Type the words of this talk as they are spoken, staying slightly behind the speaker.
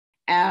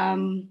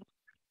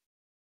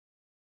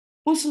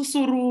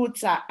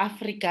Ususurutsa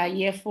Afrika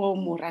yefo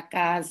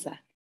murakaza,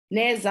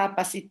 neza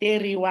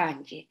pasiteri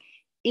wanje.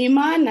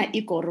 Imana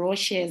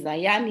ikoroshe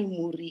zayani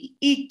muri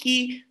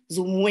iki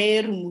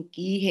zumweru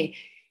mugihe.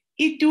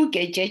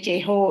 Ituke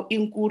jejeho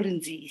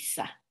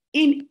inkurinzisa.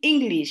 In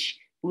English,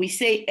 we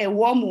say a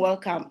warm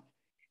welcome.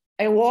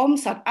 A warm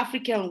South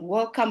African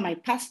welcome, my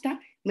pastor.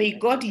 May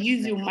God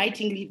use you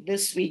mightily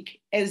this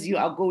week as you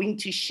are going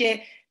to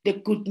share the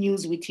good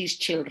news with his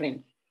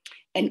children.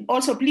 And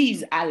also,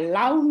 please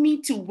allow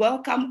me to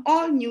welcome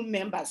all new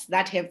members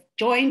that have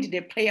joined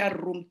the prayer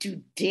room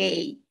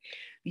today.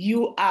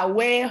 You are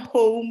where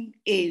home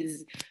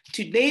is.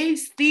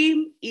 Today's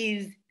theme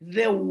is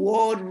the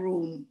war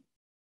room.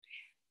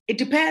 It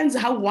depends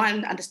how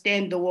one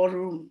understands the war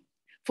room.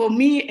 For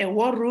me, a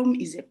war room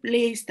is a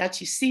place that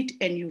you sit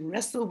and you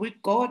wrestle with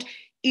God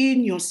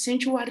in your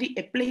sanctuary,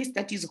 a place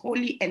that is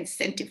holy and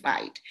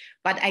sanctified.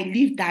 But I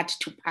leave that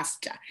to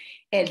Pastor.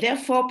 And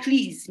therefore,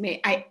 please, may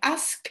I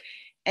ask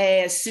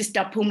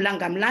Sister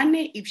Pumlanga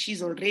Mlane, if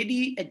she's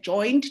already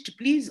joined, to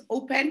please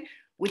open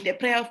with the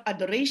prayer of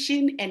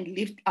adoration and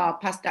lift our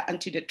pastor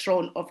unto the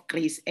throne of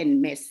grace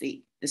and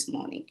mercy this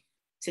morning.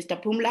 Sister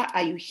Pumla,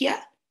 are you here?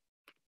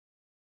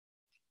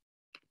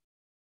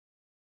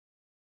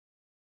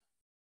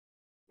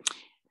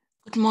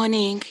 Good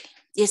morning.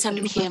 Yes, I'm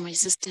here, my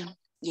sister.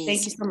 Yes.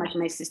 Thank you so much,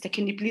 my sister.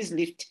 Can you please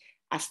lift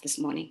us this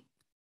morning?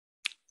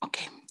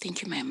 Okay,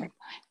 thank you, ma'am.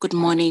 Good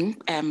morning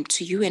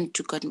to you and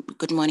to God.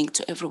 Good morning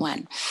to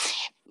everyone.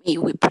 May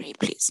we pray,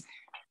 please.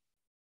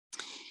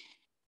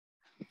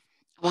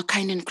 Our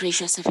kind and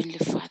gracious Heavenly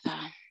Father,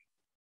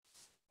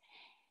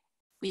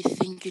 we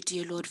thank you,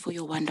 dear Lord, for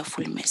your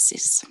wonderful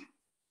mercies.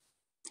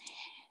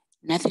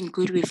 Nothing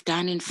good we've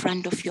done in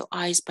front of your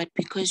eyes, but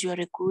because you are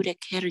a good, a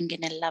caring,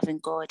 and a loving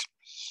God,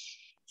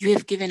 you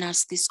have given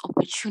us this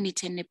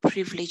opportunity and a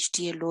privilege,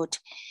 dear Lord,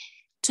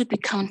 to be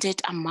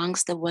counted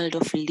amongst the world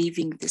of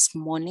living this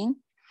morning.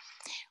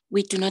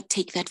 We do not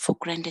take that for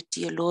granted,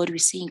 dear Lord. We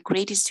say,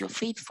 great is your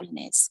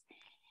faithfulness.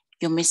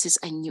 Your mercies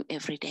are new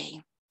every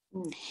day.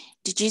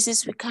 Dear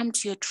Jesus, we come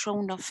to your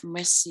throne of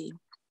mercy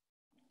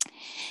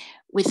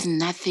with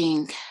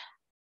nothing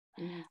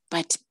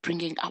but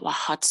bringing our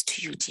hearts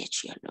to you,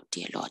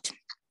 dear Lord.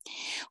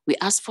 We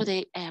ask for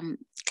the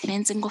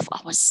cleansing of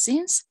our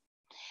sins.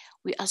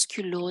 We ask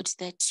you, Lord,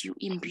 that you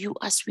imbue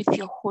us with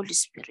your Holy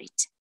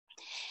Spirit.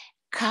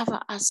 Cover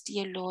us,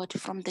 dear Lord,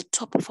 from the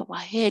top of our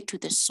head to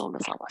the sole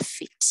of our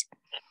feet.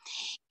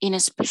 In a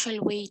special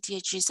way,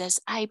 dear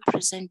Jesus, I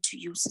present to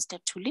you Sister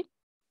Tuli,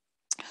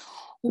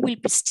 who will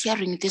be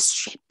steering this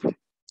ship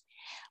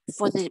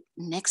for the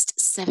next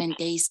 7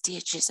 days,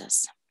 dear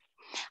Jesus.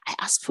 I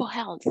ask for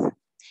health.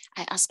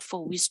 I ask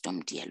for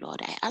wisdom, dear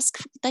Lord. I ask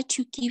that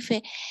you give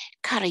her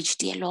courage,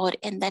 dear Lord,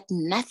 and that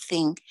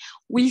nothing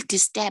will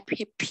disturb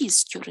her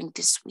peace during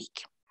this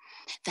week.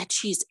 That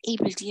she is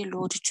able, dear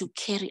Lord, to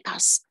carry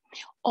us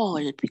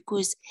all,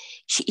 because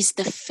she is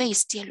the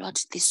face, dear Lord,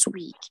 this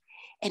week,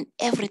 and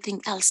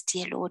everything else,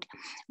 dear Lord,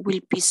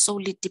 will be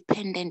solely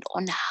dependent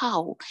on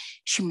how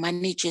she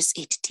manages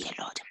it, dear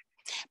Lord.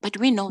 But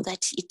we know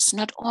that it's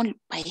not only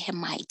by her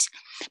might,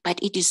 but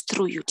it is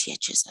through you, dear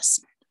Jesus.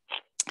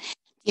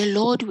 Dear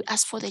Lord, we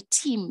ask for the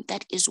team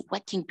that is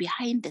working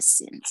behind the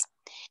scenes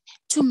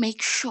to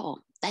make sure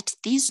that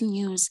these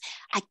news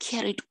are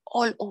carried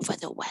all over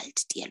the world,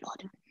 dear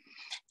Lord.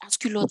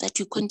 Ask you, Lord, that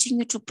you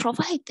continue to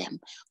provide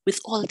them with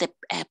all the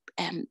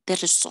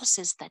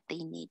resources that they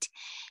need,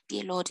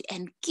 dear Lord,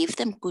 and give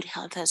them good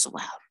health as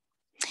well.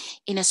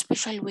 In a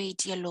special way,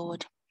 dear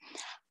Lord,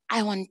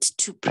 I want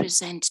to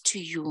present to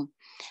you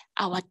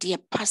our dear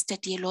pastor,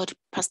 dear Lord,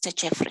 Pastor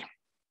Geoffrey,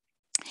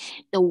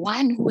 the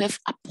one who have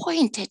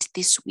appointed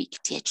this week,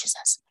 dear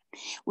Jesus.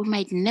 We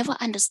might never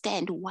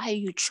understand why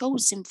you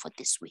chose him for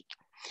this week,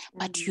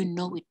 but you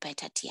know it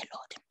better, dear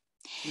Lord.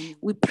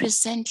 We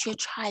present your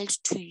child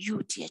to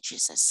you, dear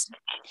Jesus.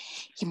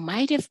 He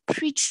might have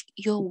preached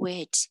your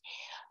word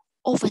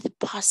over the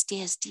past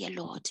years, dear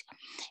Lord,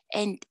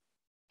 and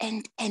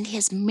he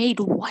has made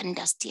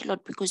wonders, dear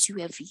Lord, because you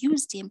have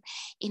used him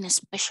in a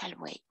special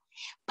way.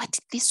 But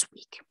this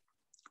week,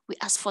 we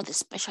ask for the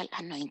special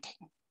anointing.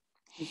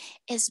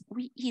 As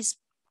is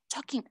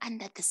talking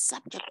under the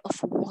subject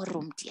of war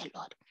room, dear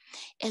Lord,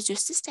 as your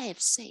sister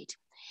have said,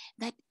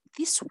 that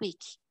this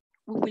week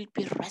we will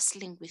be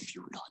wrestling with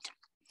you, Lord.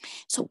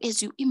 So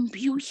as you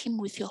imbue him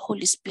with your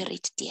Holy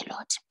Spirit, dear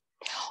Lord,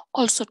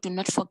 also do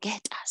not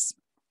forget us.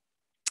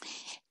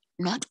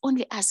 Not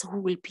only us who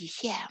will be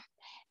here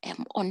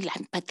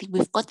online, but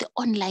we've got the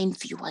online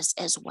viewers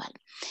as well,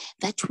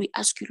 that we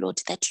ask you,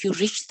 Lord, that you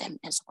reach them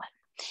as well.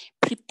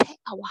 Prepare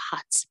our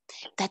hearts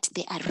that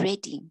they are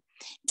ready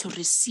to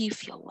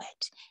receive your word,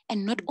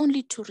 and not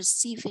only to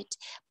receive it,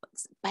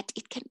 but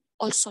it can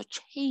also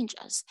change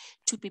us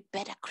to be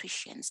better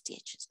Christians, dear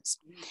Jesus.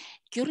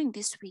 During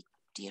this week,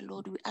 dear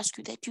Lord, we ask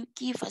you that you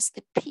give us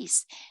the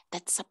peace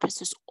that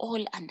surpasses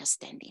all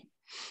understanding.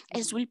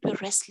 As we'll be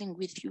wrestling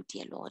with you,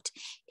 dear Lord,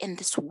 in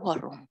this war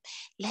room,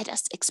 let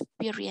us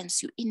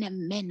experience you in a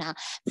manner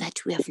that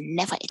we have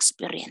never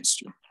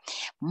experienced you.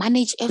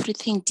 Manage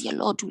everything, dear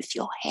Lord, with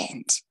your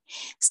hand,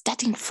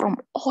 starting from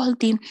all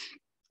the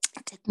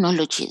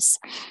technologies.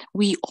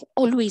 We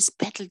always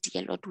battle,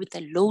 dear Lord, with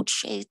the load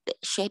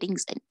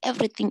sheddings and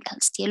everything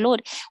else. Dear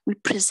Lord, we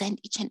present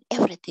each and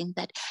everything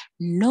that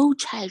no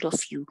child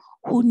of you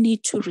who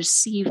need to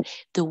receive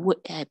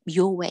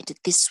your word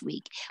this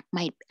week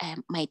might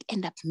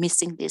end up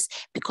missing this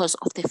because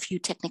of the few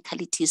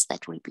technicalities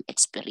that we'll be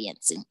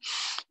experiencing.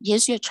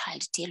 Yes, your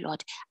child, dear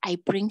Lord, I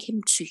bring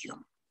him to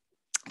you,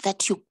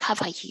 that you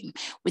cover him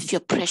with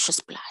your precious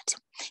blood.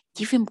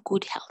 Give him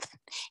good health.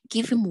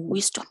 Give him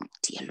wisdom,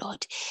 dear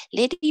Lord.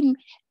 Let him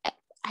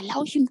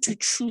allow him to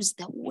choose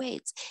the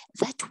words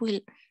that will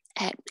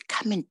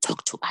come and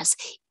talk to us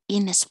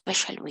in a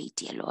special way,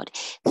 dear Lord.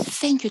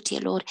 Thank you, dear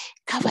Lord.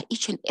 Cover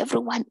each and every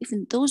one,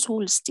 even those who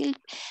will still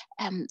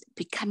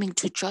be coming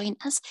to join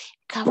us.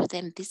 Cover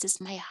them. This is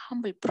my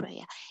humble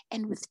prayer.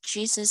 And with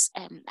Jesus,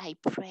 I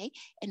pray,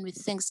 and with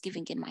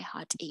thanksgiving in my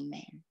heart,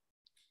 amen.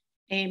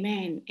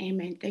 Amen.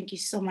 Amen. Thank you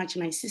so much,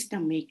 my sister.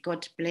 May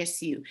God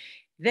bless you.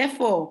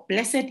 Therefore,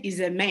 blessed is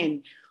a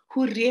man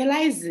who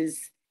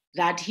realizes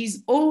that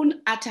his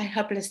own utter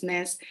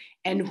helplessness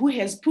and who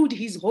has put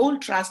his whole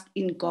trust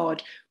in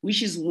God,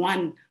 which is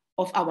one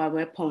of our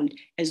weapon,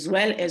 as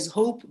well as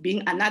hope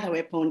being another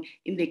weapon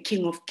in the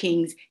King of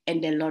Kings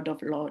and the Lord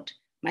of Lords.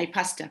 My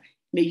pastor,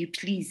 may you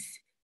please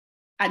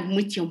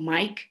unmute your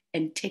mic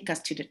and take us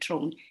to the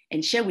throne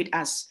and share with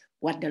us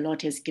what the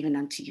Lord has given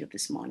unto you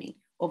this morning.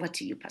 Over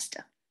to you,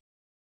 Pastor.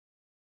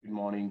 Good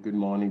morning, good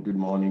morning, good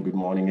morning, good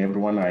morning,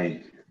 everyone.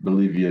 I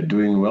believe you're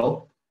doing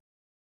well.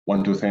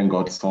 Want to thank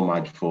God so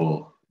much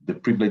for the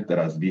privilege that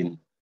has been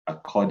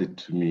accorded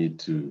to me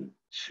to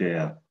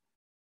share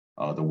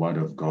the word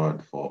of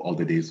God for all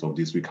the days of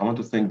this week. I want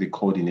to thank the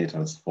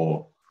coordinators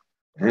for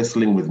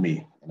wrestling with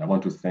me. And I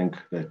want to thank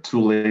the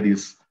two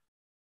ladies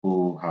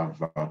who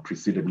have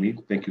preceded me.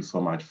 Thank you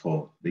so much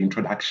for the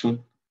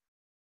introduction.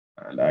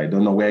 And I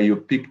don't know where you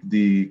picked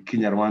the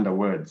Kinyarwanda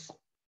words.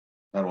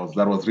 That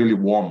was really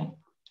warm.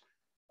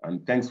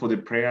 And thanks for the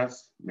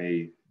prayers.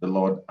 May the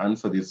Lord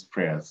answer these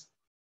prayers.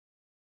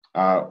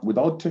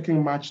 Without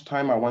taking much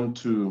time, I want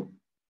to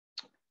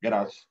get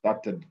us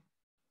started.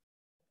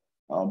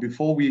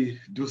 Before we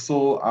do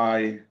so,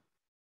 I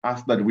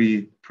ask that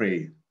we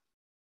pray.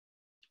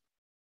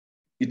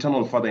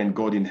 Eternal Father and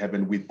God in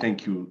heaven, we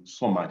thank you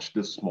so much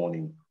this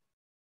morning.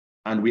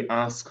 And we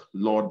ask,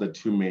 Lord,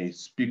 that you may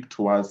speak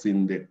to us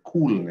in the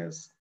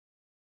coolness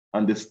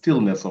and the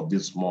stillness of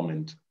this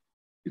moment.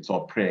 It's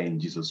our prayer in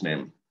Jesus'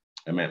 name.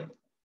 Amen.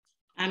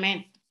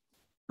 Amen.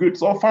 Good.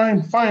 So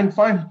fine.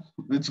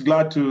 It's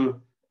glad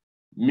to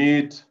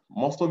meet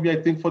most of you,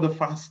 I think, for the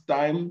first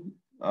time.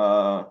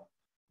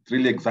 It's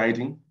really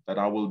exciting that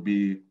I will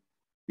be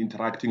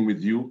interacting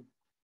with you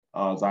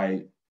as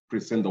I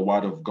present the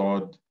word of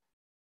God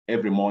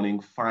every morning,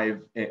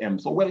 5 a.m.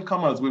 So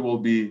welcome, as we will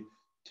be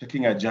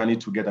taking a journey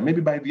together. Maybe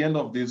by the end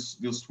of this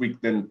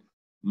week, then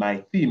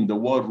my theme, the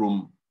war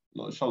room,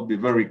 shall be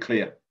very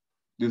clear.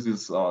 This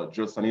is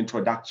just an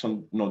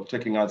introduction,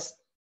 taking us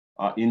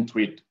into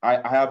it.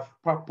 I have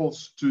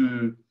purpose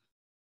to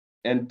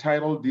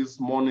entitle this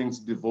morning's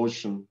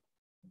devotion,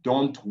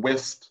 Don't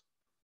Waste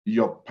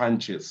Your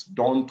Punches.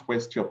 Don't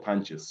waste your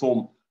punches.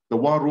 So the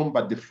war room,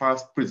 but the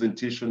first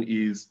presentation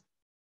is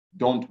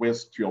Don't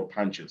Waste Your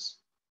Punches.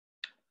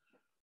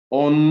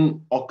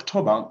 On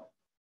October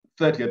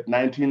 30th,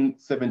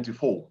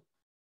 1974,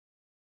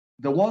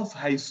 there was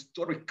a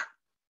historic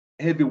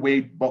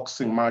heavyweight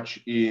boxing match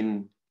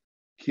in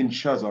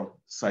Kinshasa,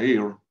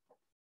 Zaire.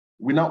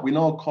 We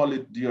now call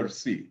it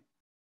DRC.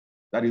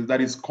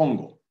 That is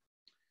Congo.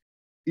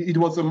 It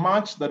was a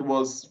match that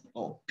was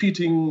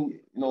pitting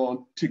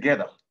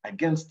together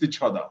against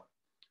each other.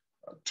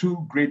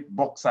 Two great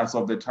boxers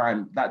of the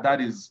time. That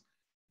is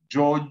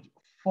George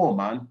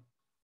Foreman,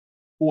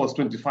 who was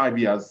 25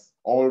 years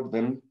old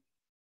then,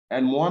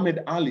 and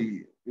Muhammad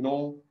Ali,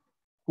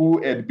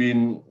 who had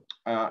been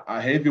a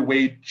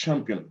heavyweight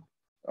champion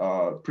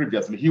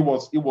previously. He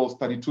was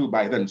 32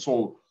 by then.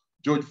 So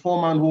George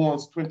Foreman, who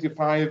was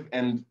 25,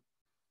 and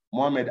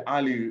Muhammad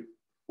Ali,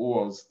 who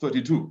was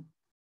 32.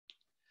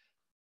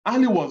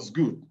 Ali was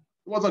good.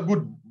 He was a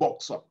good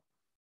boxer,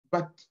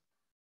 but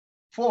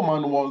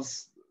Foreman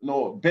was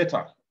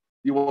better.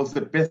 He was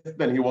the best,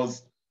 and he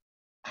was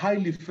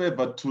highly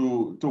favored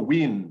to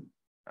win,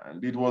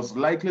 and it was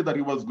likely that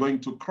he was going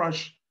to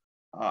crush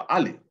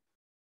Ali.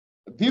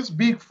 This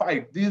big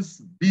fight,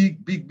 this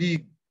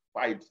big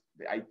fight,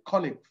 the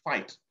iconic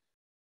fight,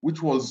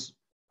 which was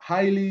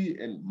highly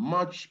and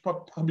much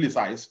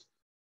publicized,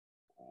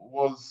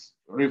 was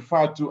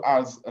referred to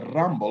as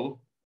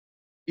Rumble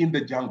in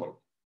the Jungle.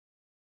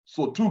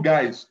 So two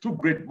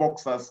great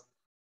boxers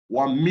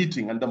were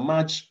meeting, and the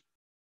match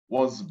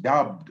was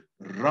dubbed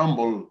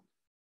Rumble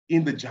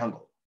in the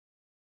Jungle.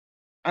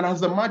 And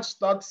as the match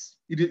starts,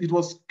 it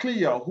was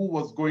clear who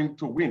was going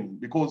to win,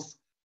 because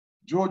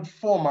George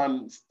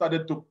Foreman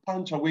started to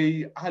punch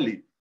away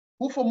Ali,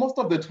 who for most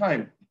of the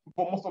time,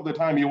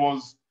 he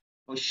was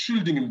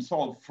shielding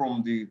himself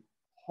from the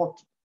hot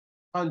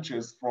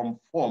punches from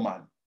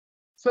Foreman.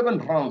 7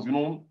 rounds,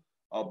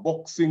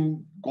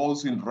 boxing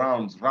goes in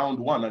rounds, round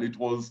 1, and it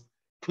was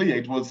clear,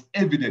 it was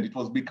evident, it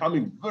was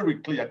becoming very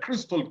clear,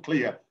 crystal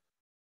clear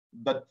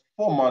that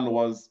Foreman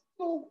was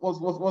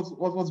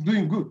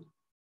doing good.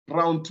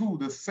 Round 2,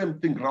 the same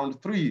thing.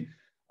 Round 3,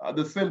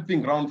 the same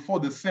thing. Round 4,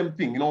 the same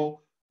thing.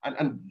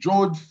 And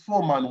George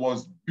Foreman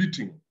was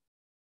beating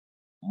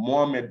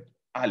Muhammad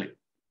Ali.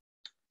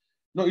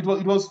 No, it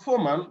was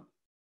Foreman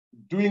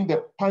doing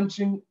the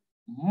punching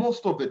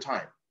most of the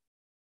time,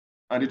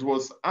 and it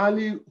was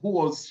Ali who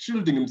was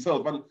shielding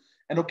himself.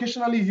 And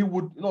occasionally he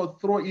would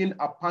throw in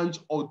a punch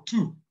or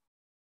 2.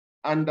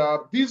 And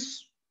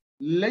this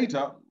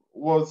later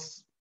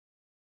was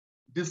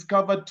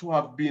discovered to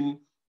have been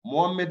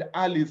Muhammad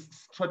Ali's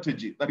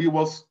strategy, that he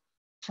was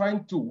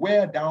trying to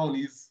wear down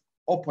his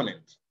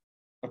opponent.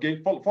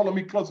 Okay, follow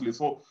me closely.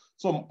 So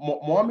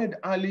Muhammad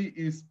Ali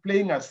is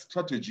playing a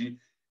strategy.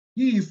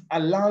 He is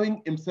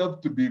allowing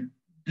himself to be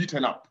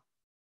beaten up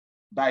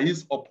by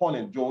his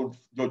opponent, George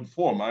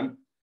Foreman,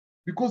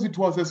 because it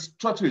was a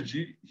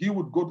strategy. He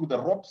would go to the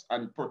ropes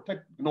and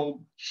protect,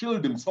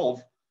 shield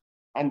himself.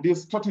 And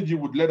this strategy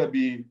would later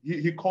be,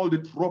 he called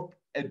it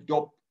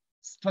rope-a-dope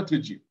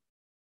strategy.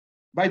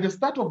 By the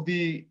start of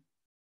the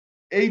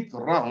 8th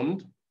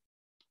round,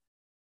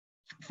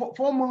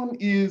 Foreman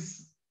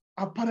is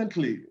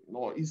apparently,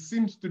 he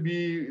seems to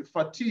be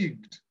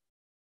fatigued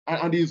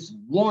and is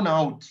worn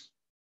out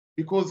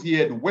because he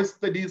had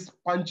wasted his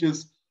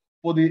punches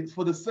for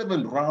the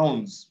 7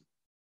 rounds,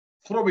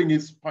 throwing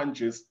his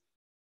punches,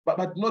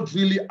 but not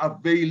really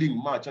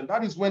availing much. And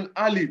that is when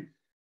Ali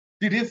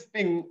did his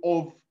thing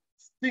of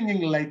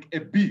stinging like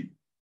a bee.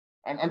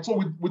 And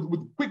so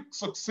with quick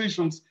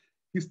successions,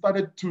 he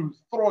started to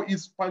throw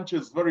his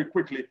punches very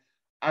quickly.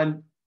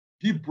 And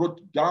he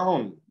brought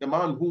down the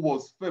man who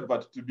was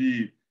favored to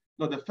be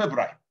the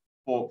favorite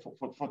for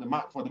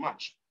the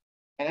match.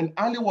 And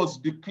Ali was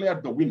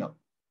declared the winner.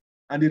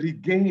 And he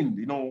regained,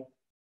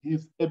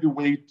 his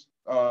heavyweight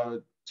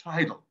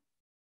title.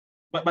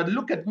 But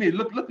look at me,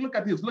 look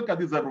at this,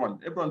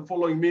 everyone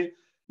following me.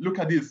 Look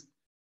at this.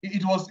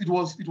 It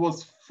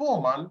was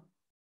Foreman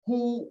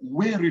who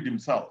wearied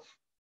himself.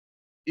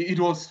 It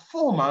was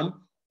Foreman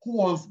who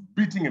was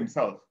beating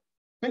himself.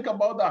 Think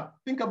about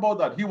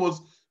that. He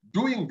was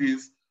doing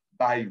this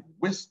by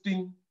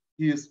wasting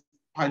his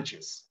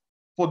punches.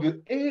 For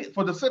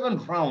the 7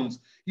 rounds,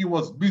 he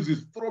was busy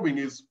throwing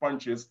his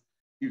punches.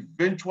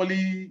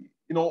 Eventually,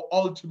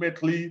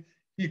 ultimately,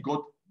 he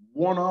got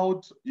worn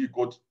out, he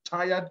got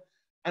tired,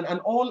 and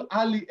all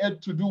Ali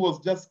had to do was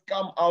just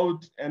come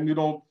out and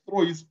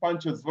throw his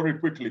punches very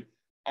quickly,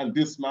 and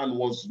this man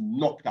was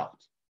knocked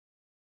out.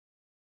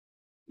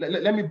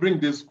 Let me bring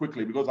this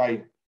quickly because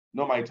I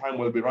know my time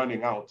will be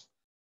running out.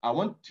 I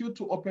want you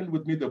to open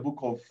with me the book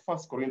of 1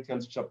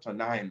 Corinthians chapter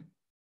 9.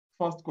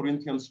 1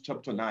 Corinthians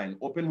chapter 9.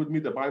 Open with me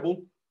the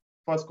Bible,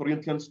 1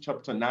 Corinthians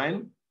chapter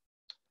 9.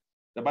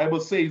 The Bible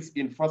says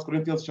in 1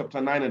 Corinthians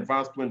chapter 9 and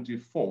verse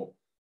 24,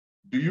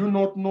 do you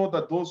not know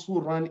that those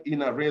who run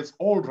in a race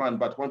all run,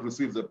 but one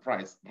receives a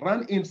prize?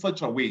 Run in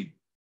such a way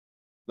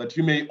that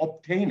you may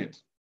obtain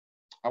it.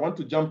 I want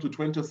to jump to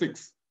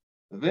 26.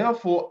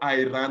 Therefore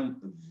I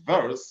run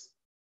thus,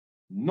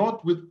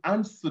 not with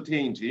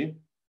uncertainty.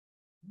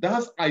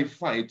 Thus I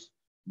fight,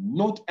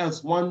 not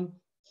as one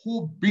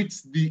who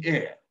beats the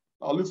air.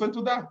 Now listen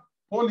to that.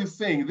 Paul is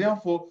saying,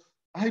 therefore,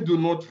 I do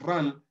not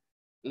run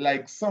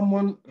like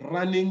someone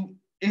running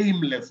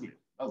aimlessly.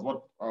 That's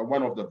what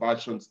one of the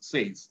versions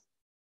says.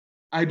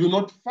 I do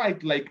not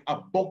fight like a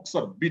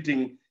boxer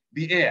beating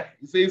the air.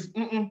 He says,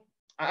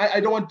 I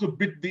don't want to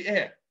beat the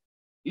air.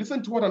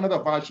 Listen to what another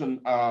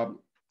version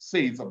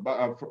says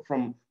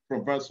from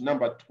verse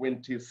number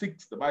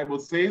 26. The Bible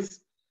says,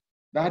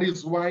 that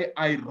is why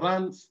I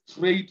run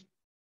straight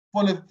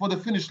for the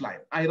finish line.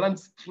 I run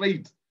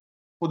straight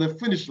for the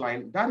finish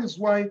line. That is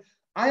why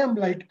I am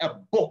like a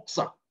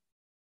boxer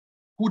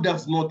who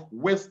does not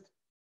waste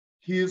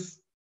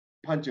his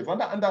punches.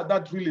 And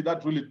that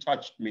really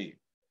touched me.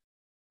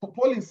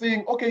 Paul is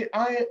saying, okay,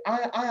 I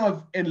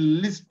have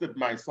enlisted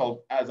myself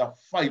as a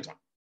fighter.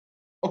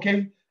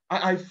 Okay,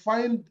 I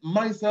find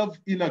myself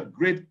in a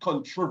great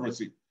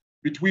controversy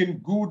between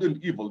good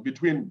and evil,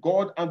 between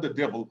God and the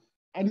devil.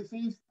 And he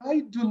says,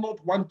 I do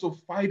not want to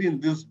fight in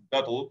this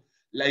battle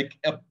like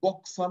a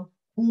boxer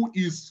who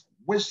is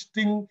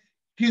wasting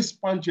his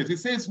punches. He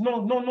says,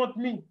 no, not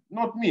me.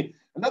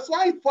 And that's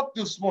why I thought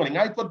this morning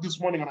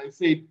and I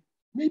said,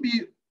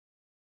 maybe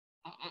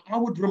I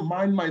would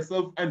remind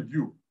myself and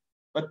you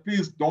that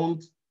please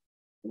don't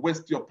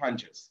waste your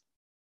punches.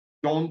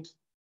 Don't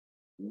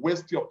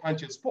waste your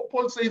punches.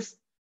 Paul says,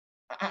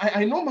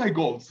 I know my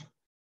goals.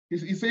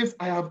 He says,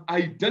 I have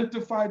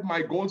identified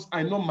my goals.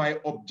 I know my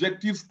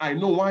objectives. I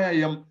know why I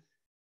am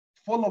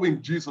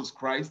following Jesus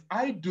Christ.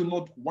 I do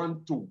not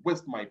want to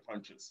waste my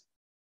punches.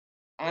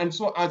 And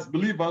so as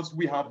believers,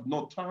 we have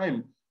no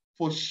time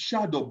for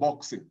shadow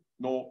boxing.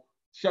 No,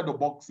 shadow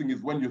boxing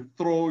is when you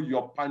throw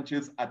your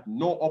punches at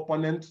no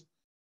opponent,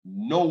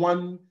 no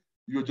one,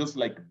 you're just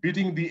like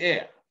beating the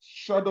air.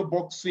 Shadow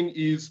boxing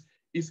is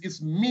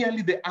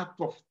merely the act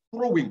of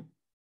throwing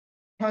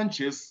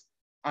punches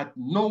at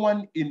no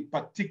one in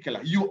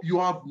particular. You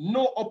have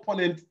no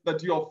opponent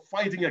that you're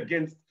fighting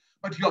against,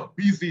 but you're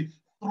busy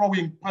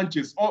throwing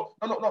punches. Oh,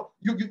 no.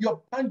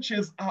 Your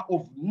punches are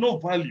of no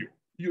value.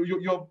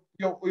 Your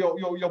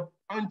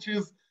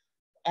punches,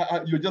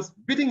 you're just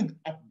beating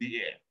up the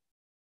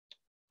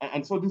air.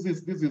 And so this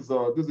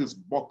is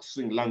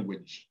boxing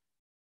language.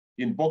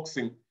 In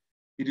boxing,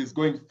 it is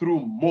going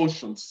through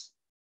motions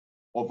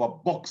of a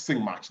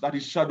boxing match. That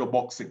is shadow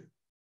boxing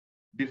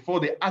before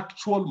the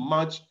actual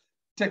match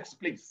takes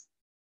place.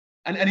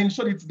 And in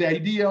short, it's the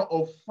idea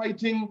of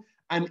fighting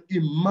an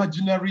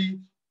imaginary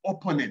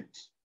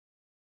opponent.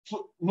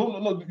 So no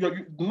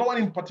one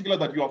in particular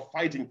that you are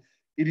fighting.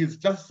 It is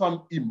just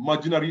some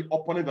imaginary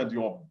opponent that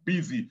you are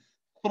busy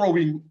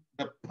throwing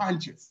the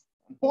punches.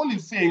 And Paul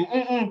is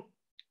saying,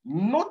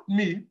 not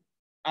me.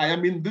 I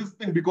am in this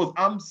thing because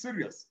I'm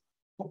serious.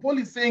 But Paul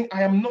is saying,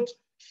 I am not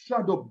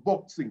shadow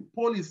boxing.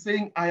 Paul is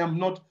saying, I am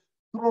not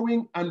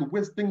throwing and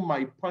wasting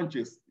my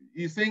punches.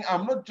 He's saying,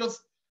 I'm not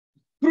just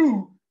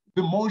through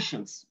the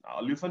motions.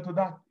 Now listen to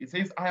that. He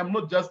says, I am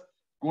not just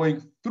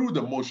going through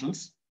the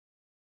motions.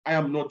 I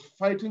am not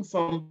fighting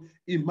some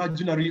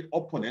imaginary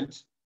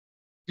opponent.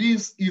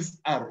 This is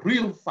a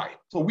real fight.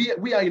 So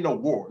we are in a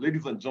war,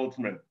 ladies and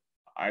gentlemen.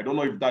 I don't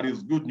know if that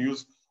is good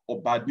news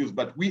or bad news,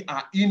 but we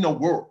are in a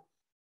war.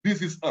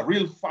 This is a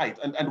real fight,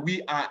 and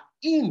we are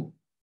in.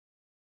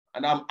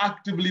 And I'm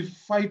actively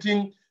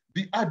fighting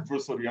the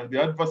adversary. And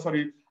the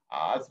adversary,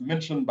 as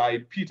mentioned by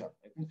Peter,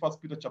 I think 1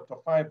 Peter chapter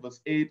 5,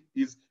 verse 8,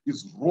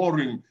 is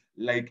roaring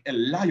like a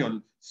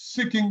lion,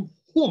 seeking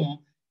whom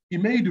he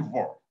may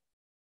devour.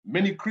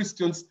 Many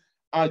Christians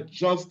are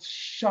just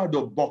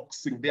shadow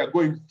boxing. They are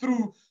going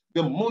through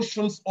the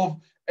motions of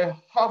a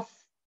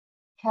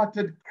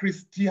half-hearted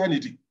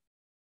Christianity.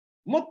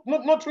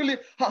 Not really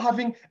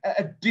having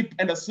a deep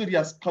and a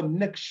serious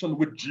connection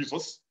with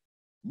Jesus.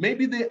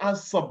 Maybe they are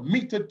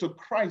submitted to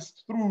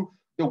Christ through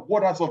the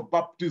waters of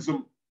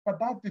baptism, but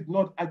that did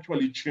not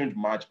actually change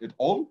much at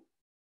all.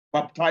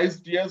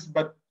 Baptized, yes,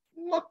 but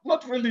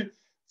not really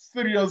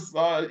serious,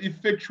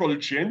 effectual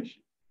change.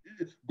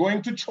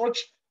 Going to church,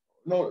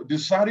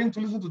 deciding to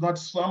listen to that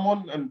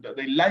sermon, and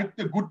they like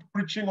the good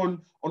preaching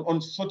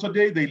on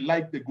Saturday, they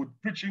like the good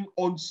preaching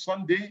on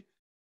Sunday,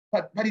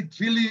 but it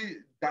really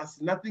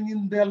does nothing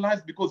in their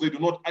lives because they do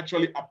not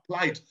actually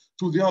apply it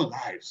to their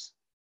lives.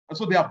 And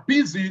so they are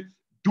busy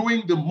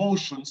doing the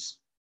motions,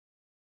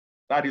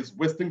 that is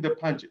wasting the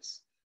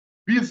punches,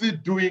 busy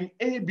doing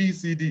A, B,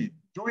 C, D,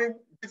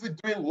 busy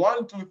doing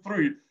 1, 2,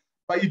 3,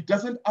 but it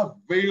doesn't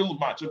avail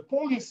much. And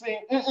Paul is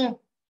saying,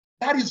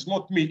 that is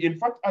not me. In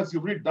fact, as you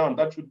read down,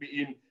 that should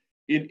be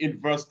in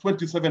verse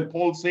 27,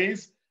 Paul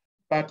says,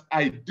 but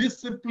I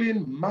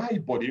discipline my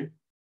body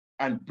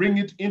and bring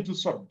it into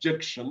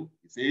subjection.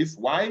 He says,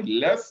 why?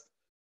 Lest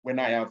when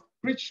I have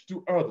preached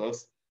to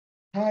others,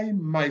 I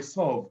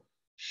myself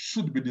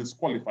should be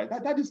disqualified.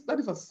 That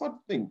is a sad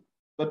thing,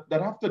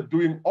 that after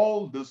doing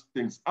all these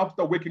things,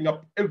 after waking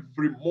up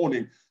every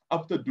morning,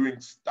 after doing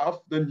stuff,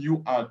 then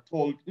you are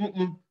told,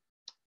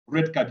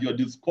 red card, you're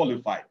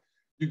disqualified.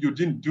 You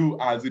didn't do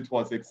as it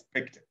was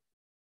expected.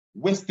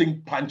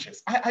 Wasting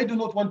punches. I do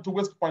not want to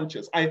waste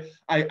punches.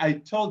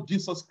 I tell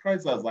Jesus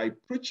Christ as I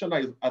preach and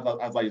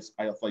as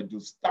I do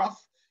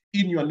stuff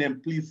in your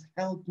name, please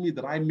help me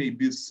that I may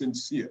be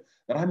sincere,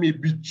 that I may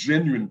be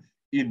genuine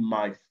in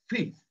my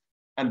faith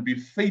and be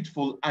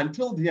faithful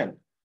until the end.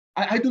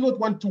 I do not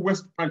want to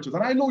waste punches.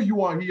 And I know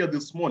you are here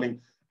this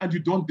morning and you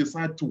don't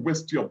decide to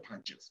waste your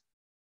punches.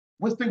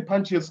 Wasting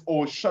punches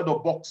or shadow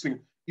boxing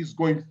is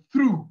going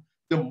through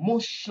the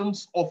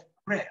motions of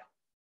prayer,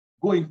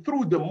 going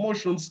through the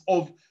motions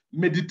of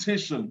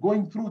meditation,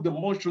 going through the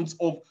motions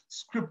of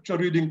scripture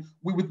reading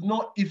with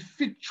no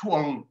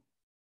effectual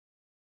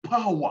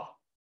power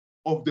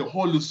of the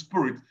Holy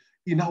Spirit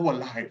in our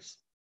lives.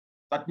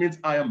 That means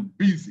I am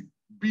busy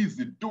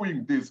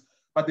doing this,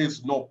 but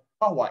there's no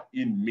power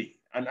in me.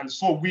 And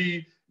so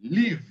we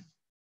live,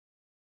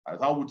 as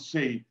I would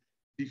say,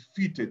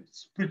 defeated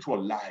spiritual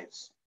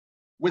lives.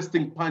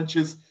 Wasting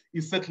punches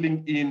is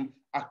settling in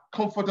a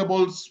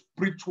comfortable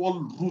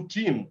spiritual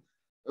routine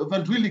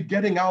than really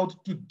getting out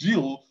to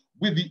deal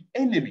with the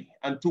enemy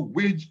and to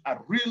wage a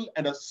real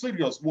and a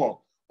serious war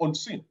on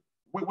sin.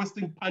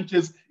 Wasting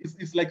punches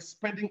is like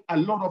spending a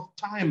lot of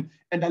time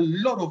and a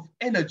lot of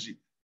energy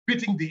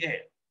beating the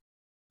air.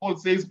 Paul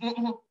says,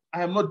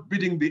 I am not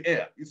beating the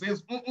air. He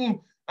says,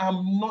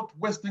 I'm not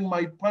wasting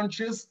my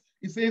punches.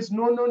 He says,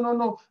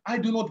 no. I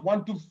do not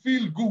want to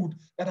feel good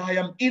that I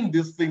am in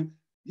this thing,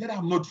 yet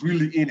I'm not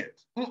really in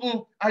it.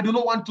 I do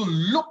not want to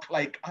look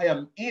like I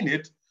am in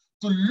it,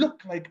 to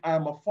look like I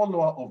am a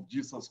follower of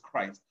Jesus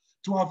Christ,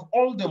 to have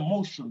all the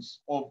motions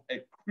of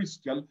a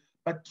Christian,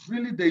 but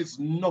really there is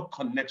no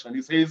connection.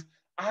 He says,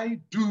 I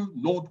do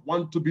not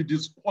want to be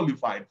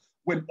disqualified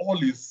when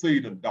all is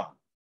said and done.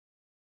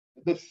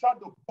 The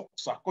shadow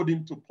box,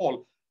 according to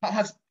Paul,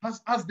 has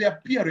the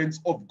appearance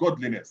of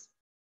godliness.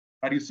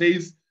 But he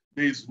says,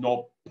 there is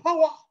no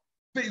power.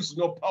 There is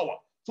no power.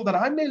 So that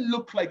I may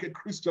look like a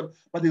Christian,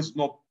 but there's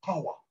no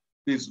power.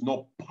 there's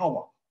no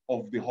power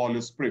of the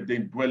Holy Spirit, the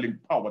indwelling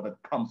power that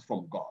comes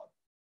from God.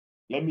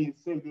 Let me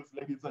say this,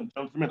 ladies and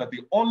gentlemen, that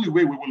the only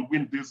way we will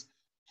win this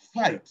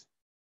fight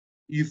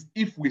is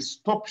if we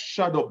stop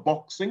shadow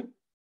boxing,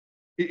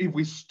 if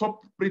we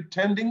stop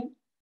pretending,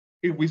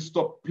 if we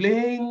stop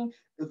playing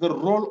the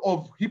role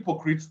of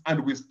hypocrites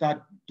and we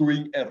start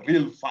doing a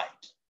real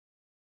fight.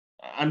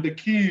 And the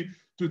key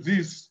to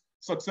this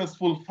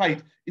successful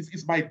fight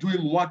is by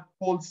doing what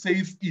Paul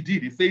says he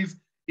did. He says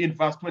in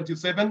verse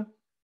 27,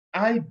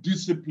 I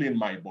discipline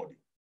my body.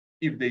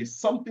 If there's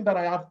something that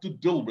I have to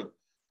deal with,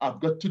 I've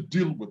got to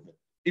deal with it.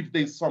 If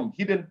there's some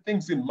hidden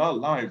things in my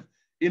life,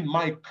 in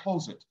my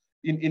closet,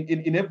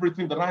 in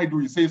everything that I do,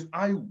 he says,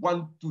 I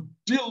want to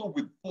deal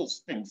with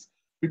those things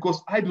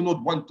because I do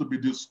not want to be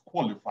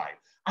disqualified.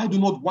 I do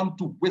not want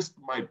to waste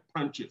my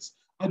punches.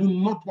 I do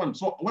not want.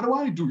 So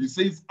what do? He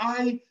says,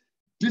 I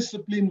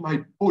discipline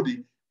my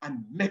body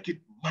and make it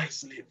my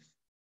slave.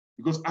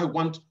 Because I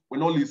want,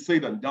 when all is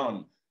said and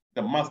done,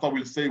 the master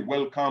will say,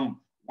 welcome,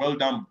 well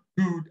done,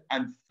 good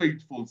and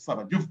faithful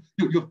servant.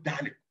 You've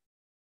done it.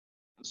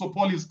 So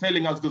Paul is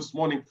telling us this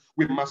morning,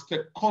 we must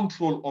take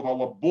control of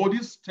our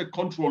bodies, take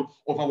control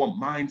of our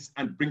minds,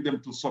 and bring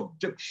them to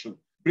subjection,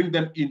 bring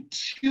them in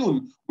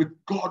tune with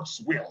God's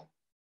will.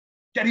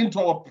 Get into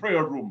our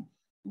prayer room,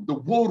 the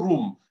war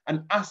room,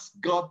 and ask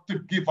God to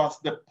give us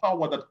the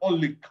power that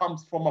only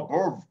comes from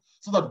above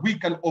so that we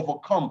can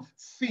overcome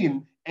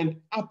sin and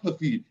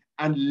apathy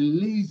and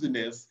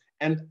laziness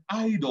and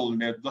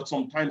idleness that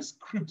sometimes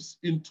creeps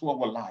into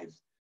our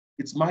lives.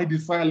 It's my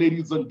desire,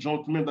 ladies and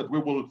gentlemen, that we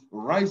will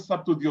rise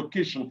up to the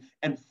occasion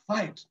and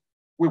fight.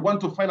 We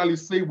want to finally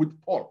say with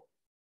Paul,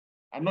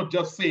 I'm not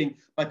just saying,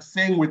 but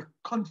saying with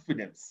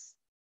confidence,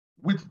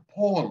 with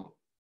Paul.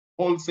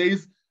 Paul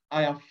says,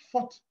 I have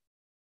fought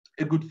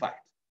a good fight.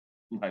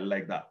 I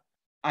like that.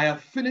 I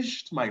have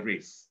finished my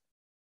race.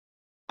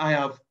 I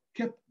have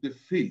kept the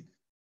faith,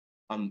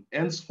 and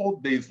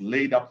henceforth there is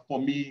laid up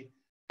for me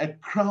a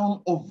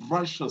crown of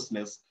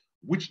righteousness,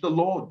 which the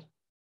Lord,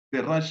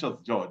 the righteous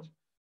judge,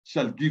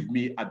 shall give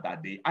me at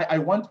that day. I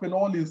want, when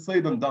all is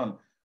said and done,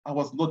 I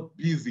was not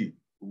busy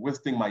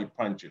wasting my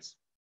punches.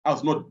 I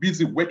was not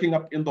busy waking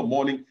up in the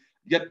morning,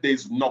 yet there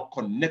is no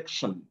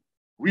connection,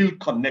 real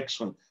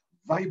connection,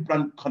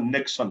 vibrant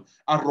connection,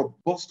 a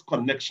robust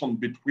connection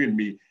between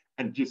me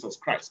and Jesus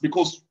Christ.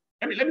 Because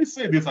let me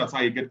say this as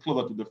I get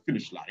closer to the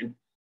finish line.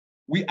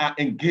 We are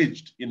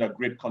engaged in a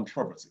great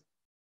controversy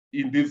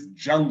in this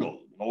jungle,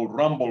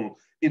 rumble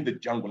in the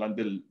jungle, and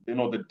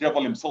the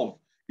devil himself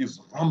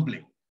is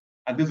rumbling.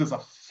 And this is a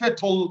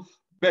fatal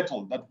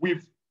battle that we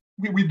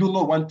do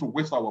not want to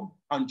waste our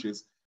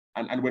punches.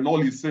 And when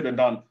all is said and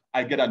done,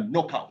 I get a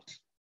knockout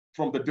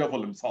from the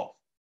devil himself.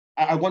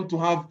 I want to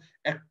have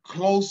a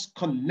close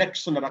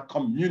connection and a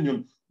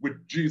communion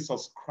with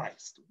Jesus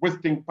Christ.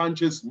 Wasting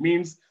punches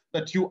means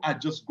that you are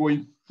just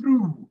going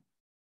through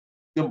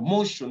the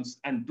motions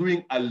and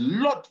doing a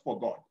lot for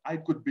God. I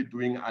could be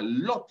doing a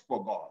lot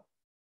for God.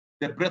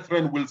 The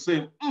brethren will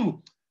say,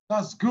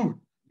 that's good.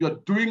 You're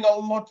doing a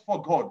lot for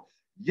God.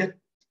 Yet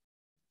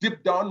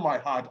deep down my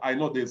heart, I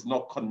know there's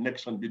no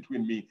connection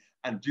between me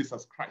and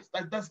Jesus Christ.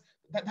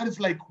 That is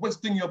like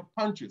wasting your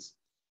punches.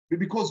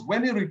 Because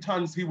when he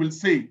returns, he will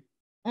say,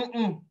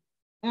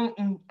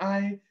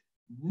 I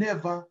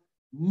never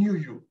knew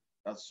you.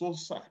 That's so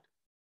sad.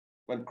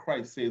 When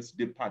Christ says,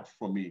 depart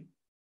from me,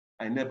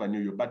 I never knew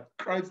you. But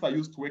Christ, I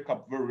used to wake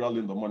up very early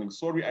in the morning.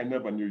 Sorry, I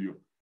never knew you.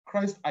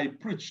 Christ, I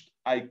preached,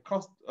 I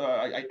cursed,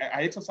 I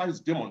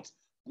exorcised demons.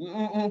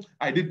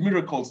 I did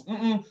miracles.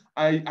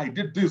 I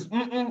did this.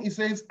 He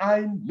says,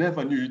 I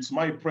never knew you. It's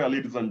my prayer,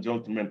 ladies and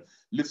gentlemen,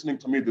 listening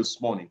to me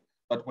this morning,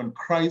 that when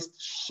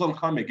Christ shall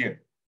come again,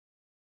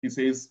 he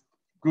says,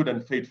 good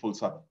and faithful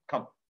servant,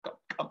 come.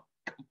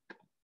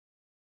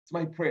 It's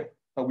my prayer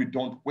that we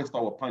don't waste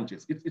our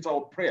punches. It's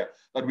our prayer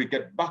that we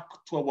get back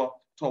to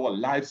our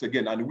lives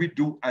again and we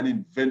do an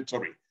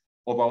inventory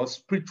of our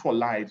spiritual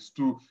lives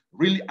to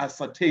really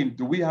ascertain,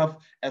 do we have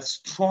a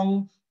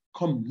strong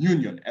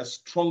communion, a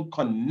strong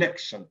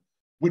connection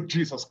with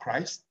Jesus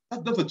Christ?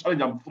 That's a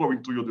challenge I'm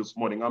throwing to you this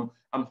morning.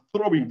 I'm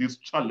throwing this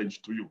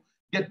challenge to you.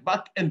 Get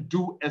back and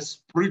do a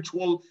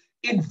spiritual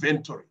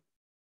inventory.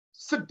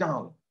 Sit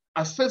down,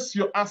 assess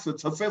your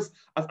assets,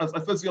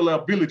 assess your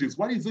liabilities.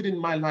 What is it in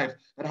my life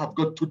that I've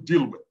got to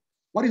deal with?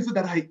 What is it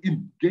that I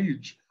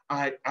engage,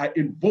 I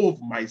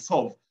involve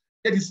myself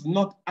that is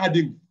not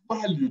adding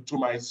value to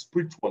my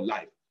spiritual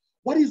life?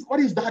 What is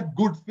that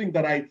good thing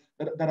that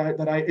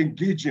I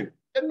engage in?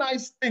 The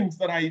nice things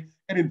that I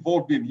get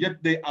involved in,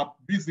 yet they are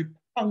busy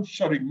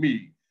puncturing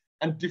me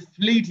and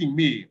deflating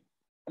me.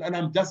 And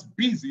I'm just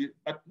busy,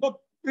 but not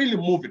really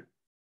moving.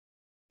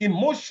 In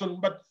motion,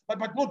 but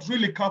not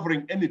really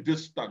covering any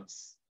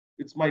distance.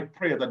 It's my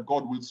prayer that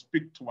God will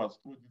speak to us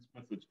through this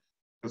message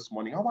this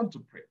morning. I want to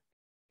pray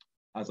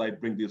as I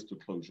bring this to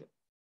closure.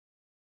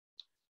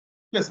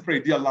 Let's pray.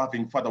 Dear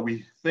loving Father,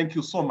 we thank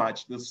you so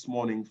much this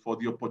morning for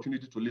the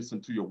opportunity to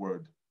listen to your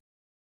word.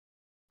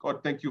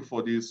 God, thank you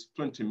for these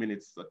 20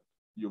 minutes that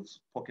you've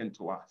spoken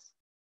to us.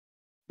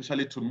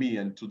 especially to me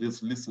and to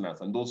these listeners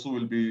and those who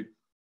will be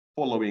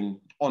following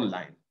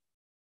online.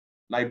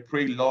 And I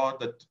pray, Lord,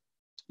 that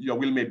your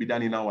will may be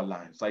done in our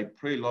lives. I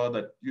pray, Lord,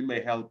 that you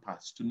may help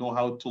us to know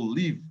how to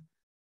live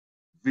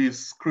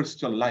this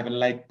Christian life. And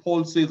like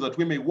Paul says, that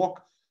we may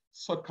walk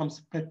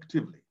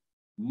circumspectively,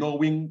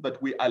 knowing that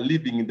we are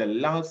living in the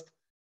last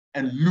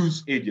and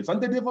loose ages.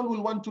 And the devil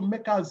will want to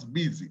make us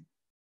busy,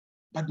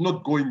 but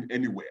not going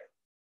anywhere.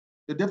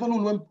 The devil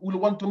will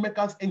want to make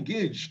us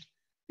engaged,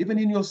 even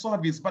in your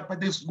service, but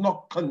there's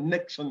no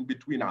connection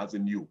between us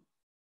and you.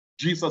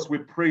 Jesus, we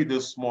pray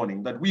this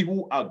morning that we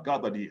who are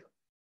gathered here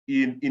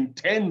in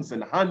tens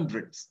and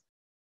hundreds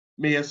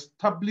may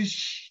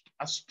establish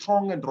a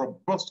strong and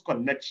robust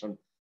connection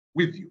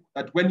with you,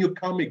 that when you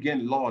come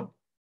again, Lord,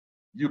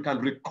 you can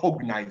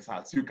recognize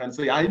us. You can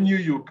say, I knew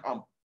you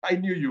come. I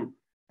knew you.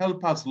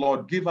 Help us,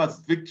 Lord. Give us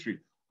victory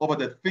over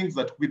the things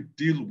that we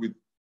deal with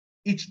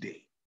each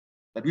day,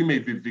 that we may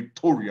be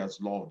victorious,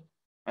 Lord.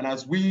 And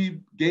as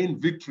we gain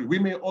victory, we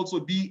may also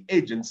be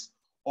agents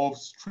of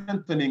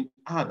strengthening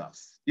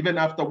others. Even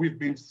after we've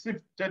been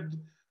sifted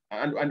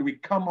and we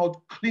come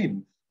out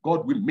clean,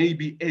 God, we may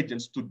be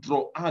agents to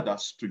draw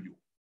others to you.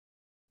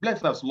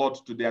 Bless us, Lord,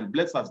 today, and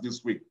bless us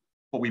this week,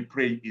 for we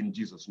pray in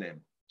Jesus'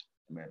 name.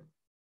 Amen.